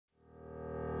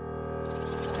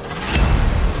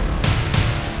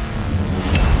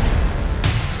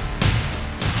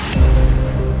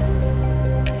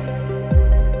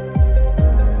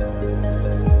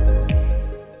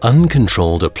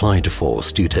Uncontrolled applied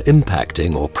force due to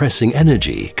impacting or pressing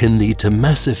energy can lead to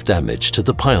massive damage to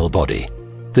the pile body.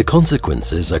 The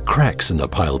consequences are cracks in the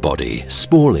pile body,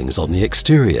 spallings on the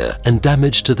exterior, and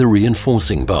damage to the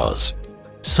reinforcing bars.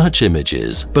 Such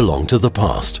images belong to the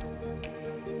past.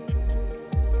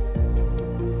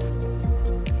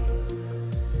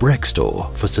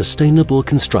 𝐏𝐢𝐥𝐞 for sustainable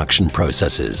construction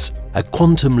processes, a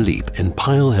quantum leap in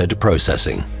pile head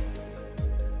processing.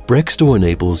 𝐏𝐢𝐥𝐞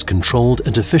enables controlled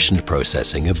and efficient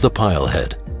processing of the pile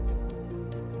head.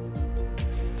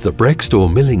 The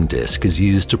𝐏𝐢𝐥𝐞 milling disc is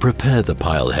used to prepare the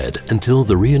pile head until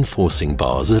the reinforcing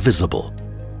bars are visible.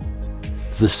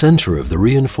 The center of the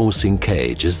reinforcing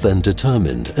cage is then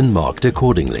determined and marked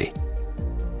accordingly.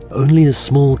 Only a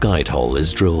small guide hole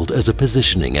is drilled as a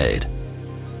positioning aid.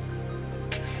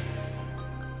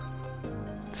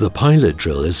 The pilot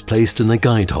drill is placed in the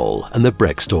guide hole and the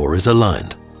𝐏𝐥𝐞 is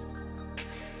aligned.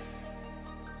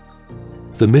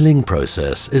 The milling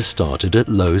process is started at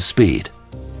low speed.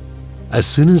 As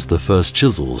soon as the first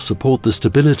chisels support the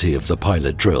stability of the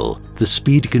pilot drill, the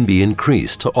speed can be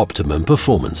increased to optimum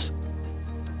performance.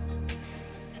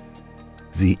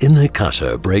 The inner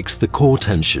cutter breaks the core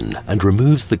tension and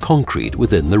removes the concrete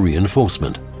within the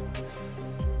reinforcement.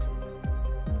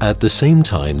 At the same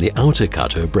time, the outer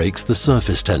cutter breaks the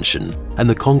surface tension and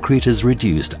the concrete is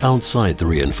reduced outside the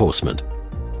reinforcement.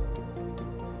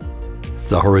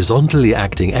 The horizontally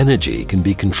acting energy can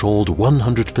be controlled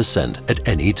 100% at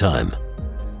any time.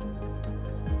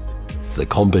 The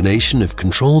combination of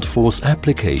controlled force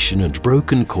application and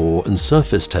broken core and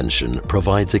surface tension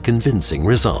provides a convincing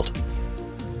result.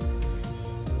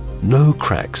 No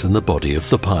cracks in the body of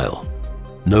the pile,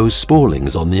 no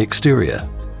spallings on the exterior,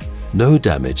 no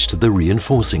damage to the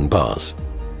reinforcing bars.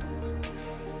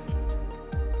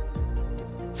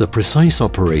 The precise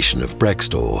operation of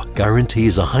𝐏𝐥𝐞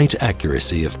guarantees a height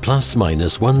accuracy of ±1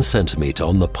 cm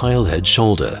on the pile head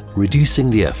shoulder, reducing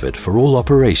the effort for all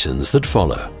operations that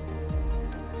follow.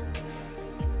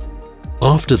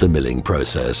 After the milling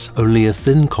process, only a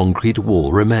thin concrete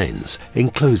wall remains,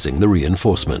 enclosing the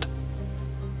reinforcement.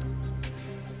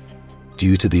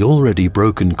 Due to the already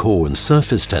broken core and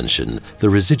surface tension, the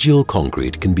residual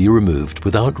concrete can be removed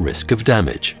without risk of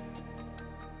damage.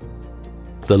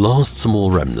 The last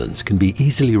small remnants can be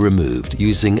easily removed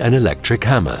using an electric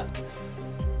hammer.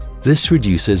 This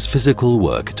reduces physical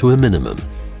work to a minimum.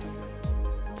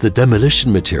 The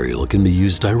demolition material can be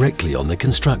used directly on the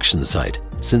construction site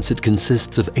since it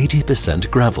consists of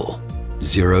 80% gravel,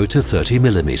 0 to 30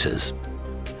 millimeters.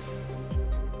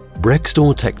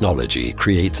 𝐏𝐥𝐞 technology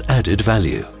creates added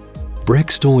value.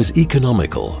 𝐏𝐥𝐞 is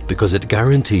economical because it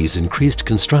guarantees increased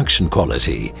construction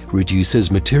quality, reduces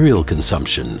material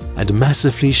consumption, and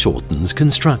massively shortens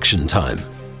construction time.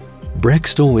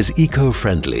 𝐏𝐥𝐞 is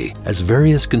eco-friendly as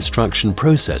various construction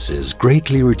processes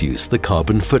greatly reduce the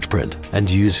carbon footprint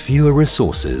and use fewer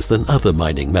resources than other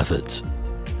mining methods.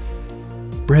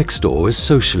 𝐏𝐥𝐞 is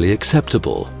socially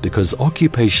acceptable because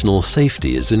occupational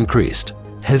safety is increased,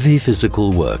 heavy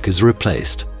physical work is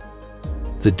replaced.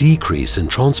 The decrease in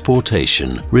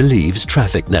transportation relieves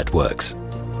traffic networks.